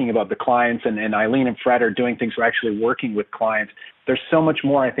talking about the clients, and Eileen and Fred are doing things. We're actually working with clients. There's so much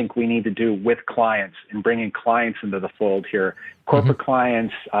more I think we need to do with clients and bringing clients into the fold here. Corporate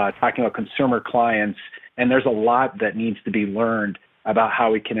clients, talking about consumer clients, and there's a lot that needs to be learned about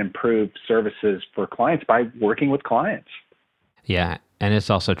how we can improve services for clients by working with clients. Yeah. And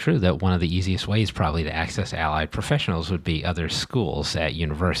it's also true that one of the easiest ways probably to access allied professionals would be other schools at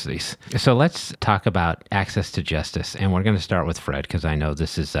universities. So let's talk about access to justice. And we're going to start with Fred, because I know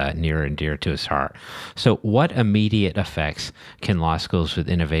this is near and dear to his heart. So what immediate effects can law schools with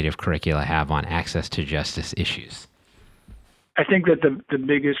innovative curricula have on access to justice issues? I think that the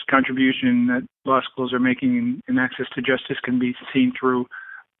biggest contribution that law schools are making in access to justice can be seen through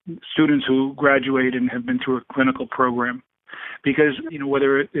students who graduate and have been through a clinical program. Because,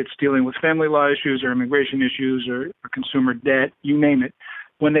 whether it's dealing with family law issues or immigration issues or consumer debt, you name it,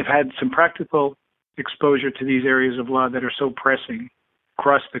 when they've had some practical exposure to these areas of law that are so pressing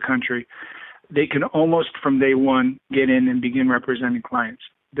across the country, they can almost from day one get in and begin representing clients.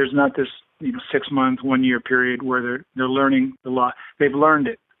 There's not this 6-month, 1-year period where they're learning the law. They've learned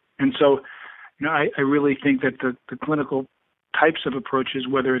it. And so, I really think that the clinical types of approaches,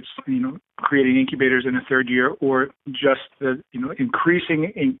 whether it's creating incubators in a third year or just the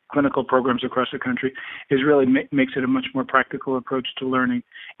increasing in clinical programs across the country, is really makes it a much more practical approach to learning,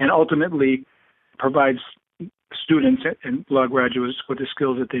 and ultimately provides students and law graduates with the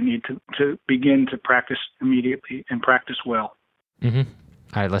skills that they need to begin to practice immediately and practice well. Mm-hmm.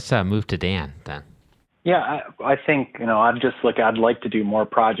 All right, let's move to Dan then. Yeah, I think, I'd like to do more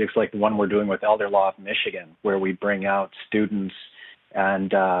projects like the one we're doing with Elder Law of Michigan, where we bring out students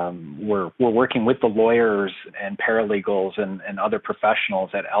and we're working with the lawyers and paralegals and other professionals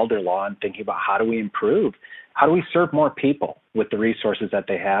at Elder Law and thinking about how do we improve? How do we serve more people with the resources that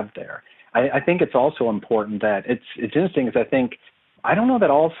they have there? I think it's also important that it's interesting because I don't know that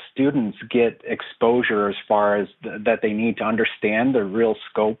all students get exposure as far as that they need to understand the real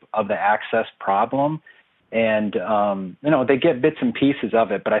scope of the access problem. And, they get bits and pieces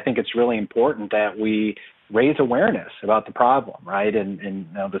of it, but I think it's really important that we raise awareness about the problem, right? And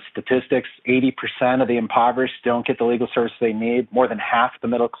the statistics, 80% of the impoverished don't get the legal services they need, more than half the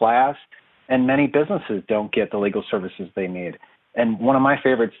middle class, and many businesses don't get the legal services they need. And one of my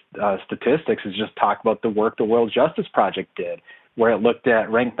favorite statistics is just talk about the work the World Justice Project did, where it looked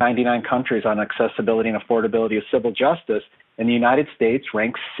at ranked 99 countries on accessibility and affordability of civil justice, and the United States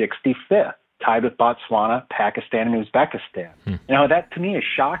ranks 65th, tied with Botswana, Pakistan, and Uzbekistan. That to me is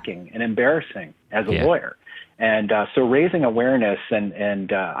shocking and embarrassing as a lawyer. And so raising awareness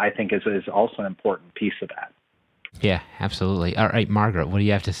and I think is also an important piece of that. Yeah, absolutely. All right, Margaret, what do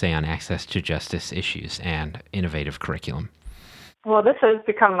you have to say on access to justice issues and innovative curriculum? Well, this has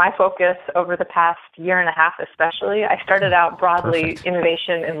become my focus over the past year and a half, especially. I started out broadly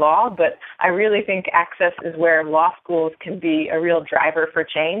innovation in law, but I really think access is where law schools can be a real driver for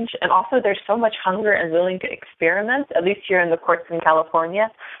change. And also there's so much hunger and willing to experiment, at least here in the courts in California,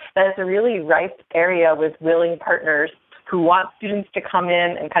 that it's a really ripe area with willing partners who want students to come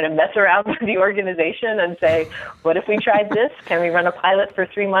in and kind of mess around with the organization and say, what if we tried this? Can we run a pilot for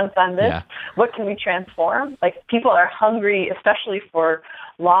 3 months on this? Yeah. What can we transform? People are hungry, especially for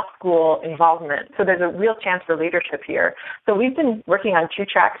law school involvement. So there's a real chance for leadership here. So we've been working on 2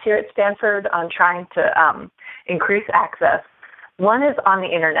 tracks here at Stanford on trying to increase access. One is on the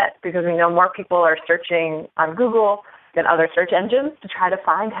internet, because we know more people are searching on Google than other search engines to try to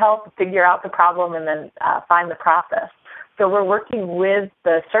find help, figure out the problem, and then find the process. So we're working with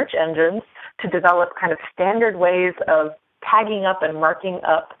the search engines to develop kind of standard ways of tagging up and marking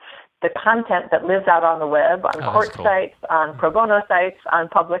up the content that lives out on the web, on court sites, on pro bono sites, on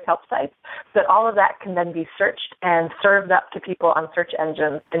public help sites, so that all of that can then be searched and served up to people on search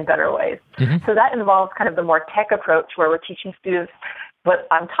engines in better ways. Mm-hmm. So that involves kind of the more tech approach where we're teaching students what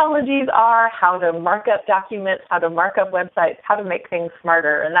ontologies are, how to mark up documents, how to mark up websites, how to make things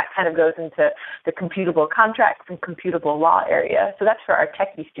smarter. And that kind of goes into the computable contracts and computable law area. So that's for our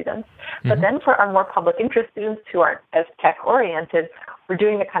techie students. Mm-hmm. But then for our more public interest students who aren't as tech-oriented, we're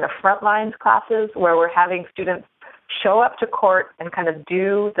doing the kind of frontlines classes where we're having students show up to court and kind of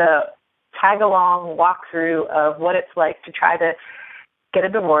do the tag-along walkthrough of what it's like to try to get a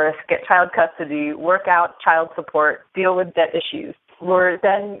divorce, get child custody, work out child support, deal with debt issues. We're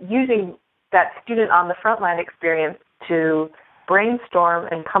then using that student on the frontline experience to brainstorm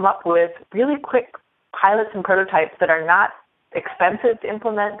and come up with really quick pilots and prototypes that are not expensive to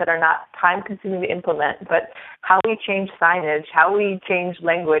implement, that are not time-consuming to implement, but how we change signage, how we change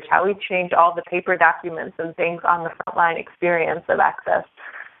language, how we change all the paper documents and things on the frontline experience of access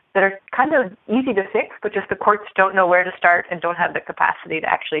that are kind of easy to fix, but just the courts don't know where to start and don't have the capacity to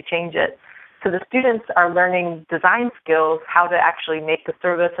actually change it. So the students are learning design skills, how to actually make the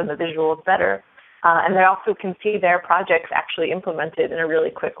service and the visuals better. And they also can see their projects actually implemented in a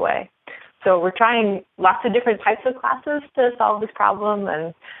really quick way. So we're trying lots of different types of classes to solve this problem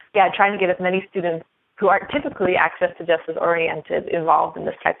and, trying to get as many students who are typically access to justice oriented involved in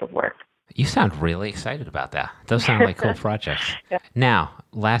this type of work. You sound really excited about that. Those sound like cool projects. Yeah. Now,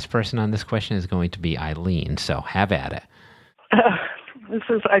 last person on this question is going to be Eileen, so have at it.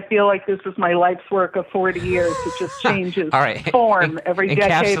 I feel like this is my life's work of 40 years. It just changes All right. form every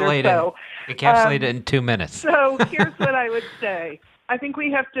decade or so. Encapsulate it in 2 minutes. So here's what I would say. I think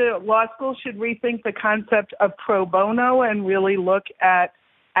law school should rethink the concept of pro bono and really look at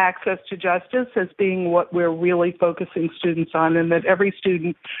access to justice as being what we're really focusing students on, and that every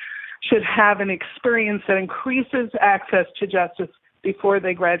student should have an experience that increases access to justice before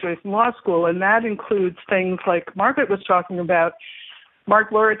they graduate from law school. And that includes things like Margaret was talking about.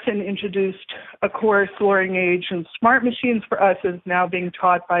 Mark Loriton introduced a course, Lawyering Age and Smart Machines for Us, is now being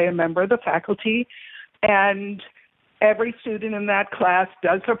taught by a member of the faculty. And every student in that class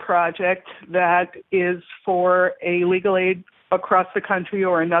does a project that is for a legal aid across the country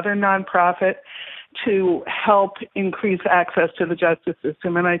or another nonprofit to help increase access to the justice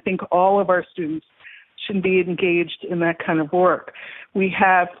system. And I think all of our students should be engaged in that kind of work. We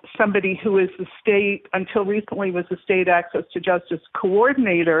have somebody who is until recently was the state access to justice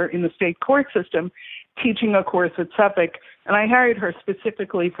coordinator in the state court system, teaching a course at Suffolk. And I hired her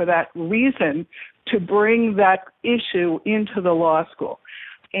specifically for that reason, to bring that issue into the law school.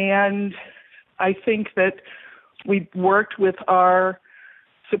 And I think that we worked with our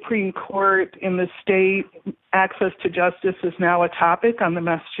Supreme Court in the state. Access to justice is now a topic on the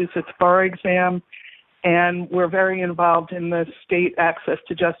Massachusetts bar exam, and we're very involved in the State Access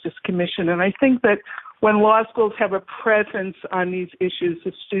to Justice Commission. And I think that when law schools have a presence on these issues,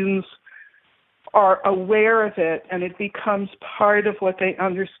 the students are aware of it, and it becomes part of what they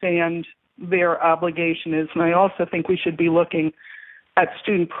understand their obligation is. And I also think we should be looking at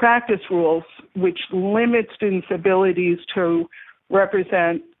student practice rules, which limit students' abilities to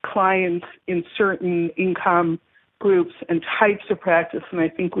represent clients in certain income groups and types of practice. And I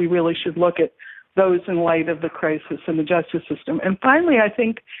think we really should look at those in light of the crisis in the justice system. And finally, I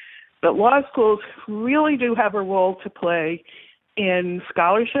think that law schools really do have a role to play in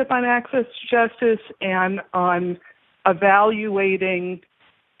scholarship on access to justice and on evaluating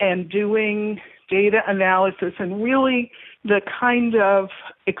and doing data analysis, and really the kind of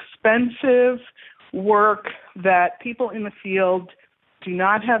expensive work that people in the field do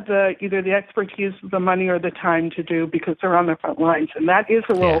not have either the expertise, the money, or the time to do because they're on the front lines. And that is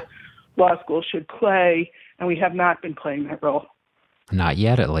a role law school should play, and we have not been playing that role. Not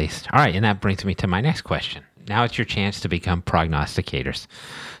yet, at least. All right, and that brings me to my next question. Now it's your chance to become prognosticators.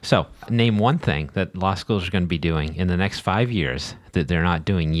 So, name one thing that law schools are going to be doing in the next 5 years that they're not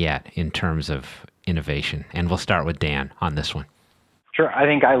doing yet in terms of innovation. And we'll start with Dan on this one. Sure. I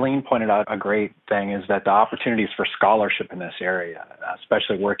think Eileen pointed out a great thing is that the opportunities for scholarship in this area,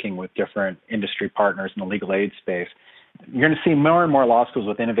 especially working with different industry partners in the legal aid space, you're going to see more and more law schools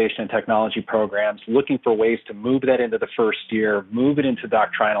with innovation and technology programs looking for ways to move that into the first year, move it into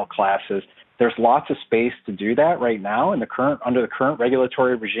doctrinal classes. There's lots of space to do that right now under the current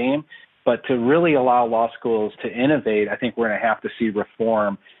regulatory regime. But to really allow law schools to innovate, I think we're going to have to see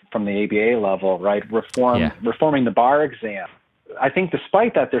reform from the ABA level, right? Reforming the bar exam. I think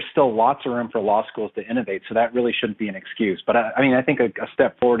despite that, there's still lots of room for law schools to innovate, so that really shouldn't be an excuse. But I think a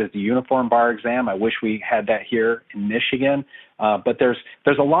step forward is the uniform bar exam. I wish we had that here in Michigan. But there's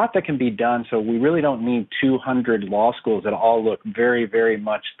a lot that can be done, so we really don't need 200 law schools that all look very, very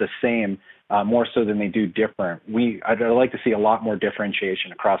much the same, more so than they do different. I'd like to see a lot more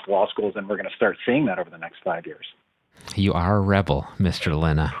differentiation across law schools, and we're going to start seeing that over the next 5 years. You are a rebel, Mr.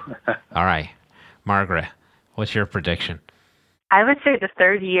 Lina. All right. Margaret, what's your prediction? I would say the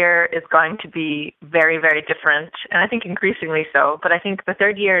third year is going to be very, very different, and I think increasingly so. But I think the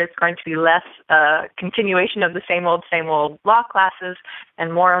third year is going to be less a continuation of the same old law classes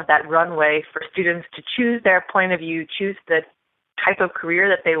and more of that runway for students to choose their point of view, choose the type of career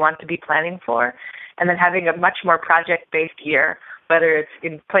that they want to be planning for, and then having a much more project-based year, whether it's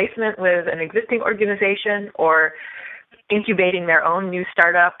in placement with an existing organization or incubating their own new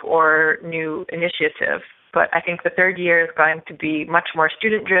startup or new initiative. But I think the third year is going to be much more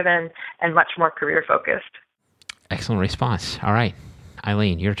student-driven and much more career-focused. Excellent response. All right.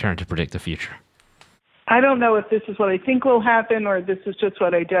 Eileen, your turn to predict the future. I don't know if this is what I think will happen or this is just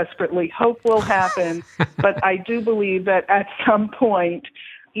what I desperately hope will happen, but I do believe that at some point,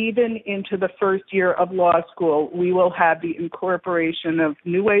 even into the first year of law school, we will have the incorporation of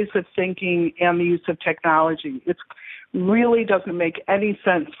new ways of thinking and the use of technology. It really doesn't make any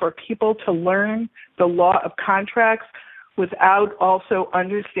sense for people to learn the law of contracts without also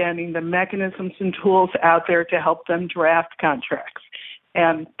understanding the mechanisms and tools out there to help them draft contracts.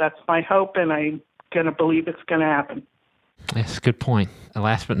 And that's my hope, and I going to believe it's going to happen. That's a good point.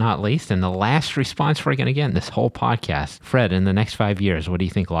 Last but not least, and the last response we're going to get in this whole podcast, Fred, in the next 5 years, what do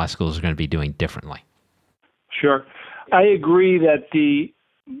you think law schools are going to be doing differently? Sure. I agree that the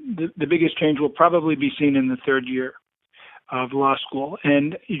biggest change will probably be seen in the third year of law school.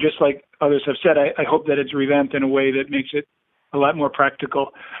 And just like others have said, I hope that it's revamped in a way that makes it a lot more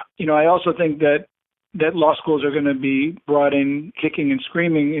practical. I also think that law schools are going to be brought in kicking and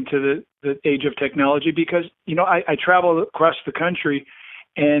screaming into the age of technology because, I travel across the country,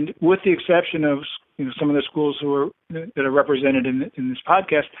 and with the exception of some of the schools that are represented in this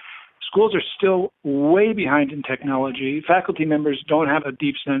podcast, schools are still way behind in technology. Faculty members don't have a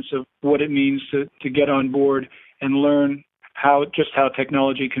deep sense of what it means to get on board and learn how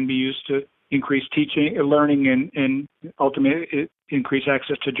technology can be used to increase teaching, learning, and ultimately increase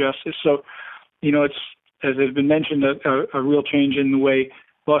access to justice. So, it's, as has been mentioned, a real change in the way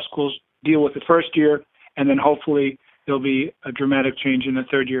law schools deal with the first year, and then hopefully there'll be a dramatic change in the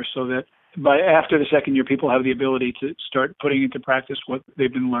third year so that after the second year, people have the ability to start putting into practice what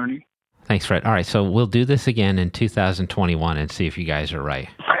they've been learning. Thanks, Fred. All right, so we'll do this again in 2021 and see if you guys are right.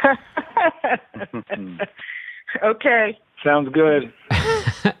 Okay. Sounds good.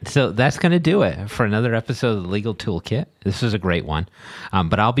 So that's going to do it for another episode of the Legal Toolkit. This was a great one.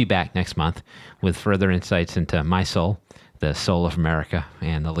 But I'll be back next month with further insights into my soul, the soul of America,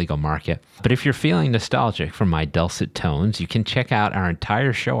 and the legal market. But if you're feeling nostalgic for my dulcet tones, you can check out our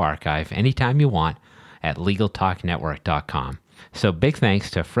entire show archive anytime you want at LegalTalkNetwork.com. So big thanks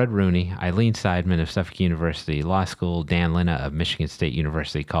to Fred Rooney, Eileen Seidman of Suffolk University Law School, Dan Lina of Michigan State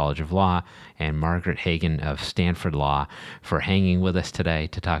University College of Law, and Margaret Hagan of Stanford Law for hanging with us today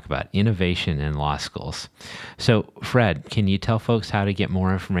to talk about innovation in law schools. So Fred, can you tell folks how to get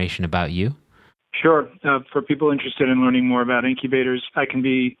more information about you? Sure. For people interested in learning more about incubators, I can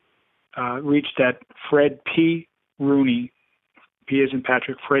be reached at Fred P. Rooney, P as in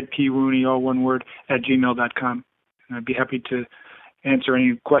Patrick, Fred P. Rooney, all one word, at gmail.com. And I'd be happy to answer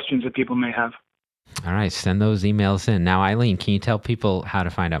any questions that people may have. All right, send those emails in. Now, Eileen, can you tell people how to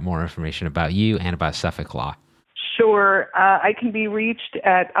find out more information about you and about Suffolk Law? Sure. I can be reached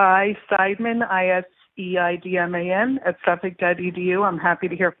at iSeidman, ISEIDMAN, at suffolk.edu. I'm happy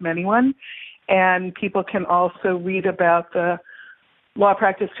to hear from anyone. And people can also read about the Law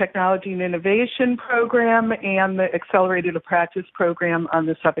Practice Technology and Innovation Program and the Accelerated Practice Program on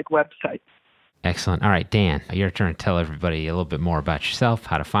the Suffolk website. Excellent. All right, Dan, your turn to tell everybody a little bit more about yourself,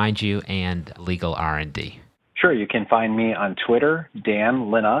 how to find you, and Legal R&D. Sure, you can find me on Twitter,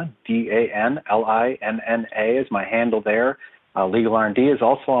 Dan Lina, DANLINNA is my handle there. Legal R&D is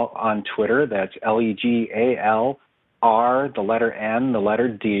also on Twitter. That's LEGALR, the letter N, the letter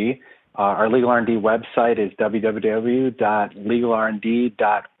D. Our Legal R&D website is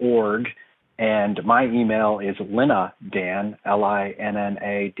www.legalrnd.org. And my email is linnadan,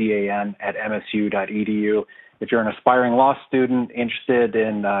 LINNADAN, at msu.edu. If you're an aspiring law student interested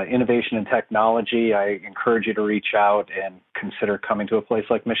in innovation and technology, I encourage you to reach out and consider coming to a place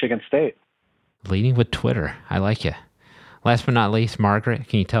like Michigan State. Leading with Twitter. I like it. Last but not least, Margaret,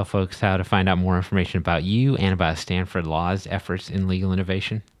 can you tell folks how to find out more information about you and about Stanford Law's efforts in legal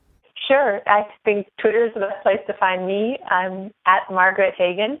innovation? Sure. I think Twitter is the best place to find me. I'm at Margaret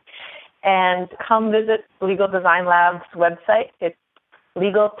Hagan. And come visit Legal Design Lab's website. It's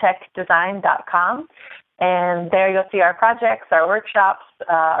legaltechdesign.com. And there you'll see our projects, our workshops,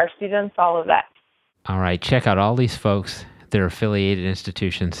 our students, all of that. All right. Check out all these folks. They're affiliated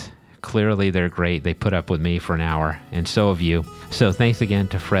institutions. Clearly, they're great. They put up with me for an hour, and so have you. So thanks again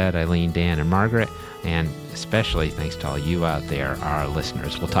to Fred, Eileen, Dan, and Margaret. And especially thanks to all you out there, our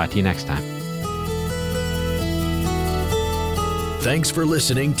listeners. We'll talk to you next time. Thanks for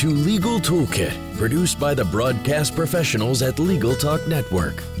listening to Legal Toolkit, produced by the broadcast professionals at Legal Talk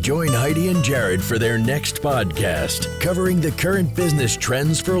Network. Join Heidi and Jared for their next podcast, covering the current business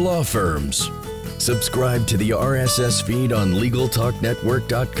trends for law firms. Subscribe to the RSS feed on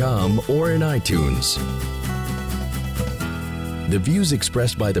LegalTalkNetwork.com or in iTunes. The views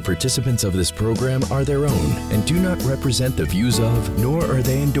expressed by the participants of this program are their own and do not represent the views of, nor are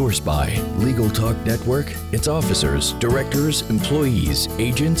they endorsed by, Legal Talk Network, its officers, directors, employees,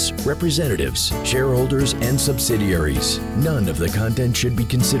 agents, representatives, shareholders, and subsidiaries. None of the content should be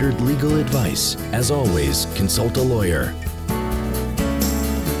considered legal advice. As always, consult a lawyer.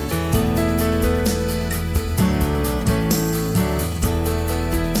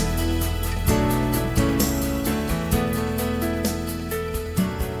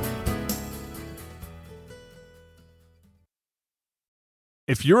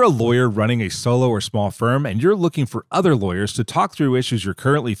 If you're a lawyer running a solo or small firm and you're looking for other lawyers to talk through issues you're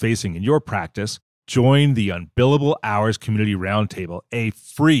currently facing in your practice, Join the Unbillable Hours Community Roundtable, a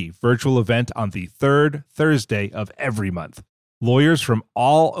free virtual event on the third Thursday of every month. Lawyers from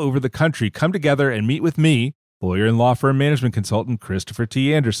all over the country come together and meet with me, lawyer and law firm management consultant Christopher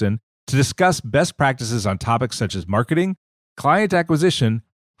T. Anderson, to discuss best practices on topics such as marketing, client acquisition,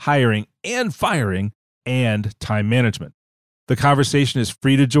 hiring and firing, and time management. The conversation is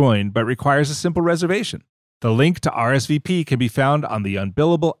free to join, but requires a simple reservation. The link to RSVP can be found on the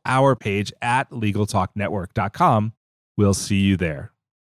Unbillable Hour page at LegalTalkNetwork.com. We'll see you there.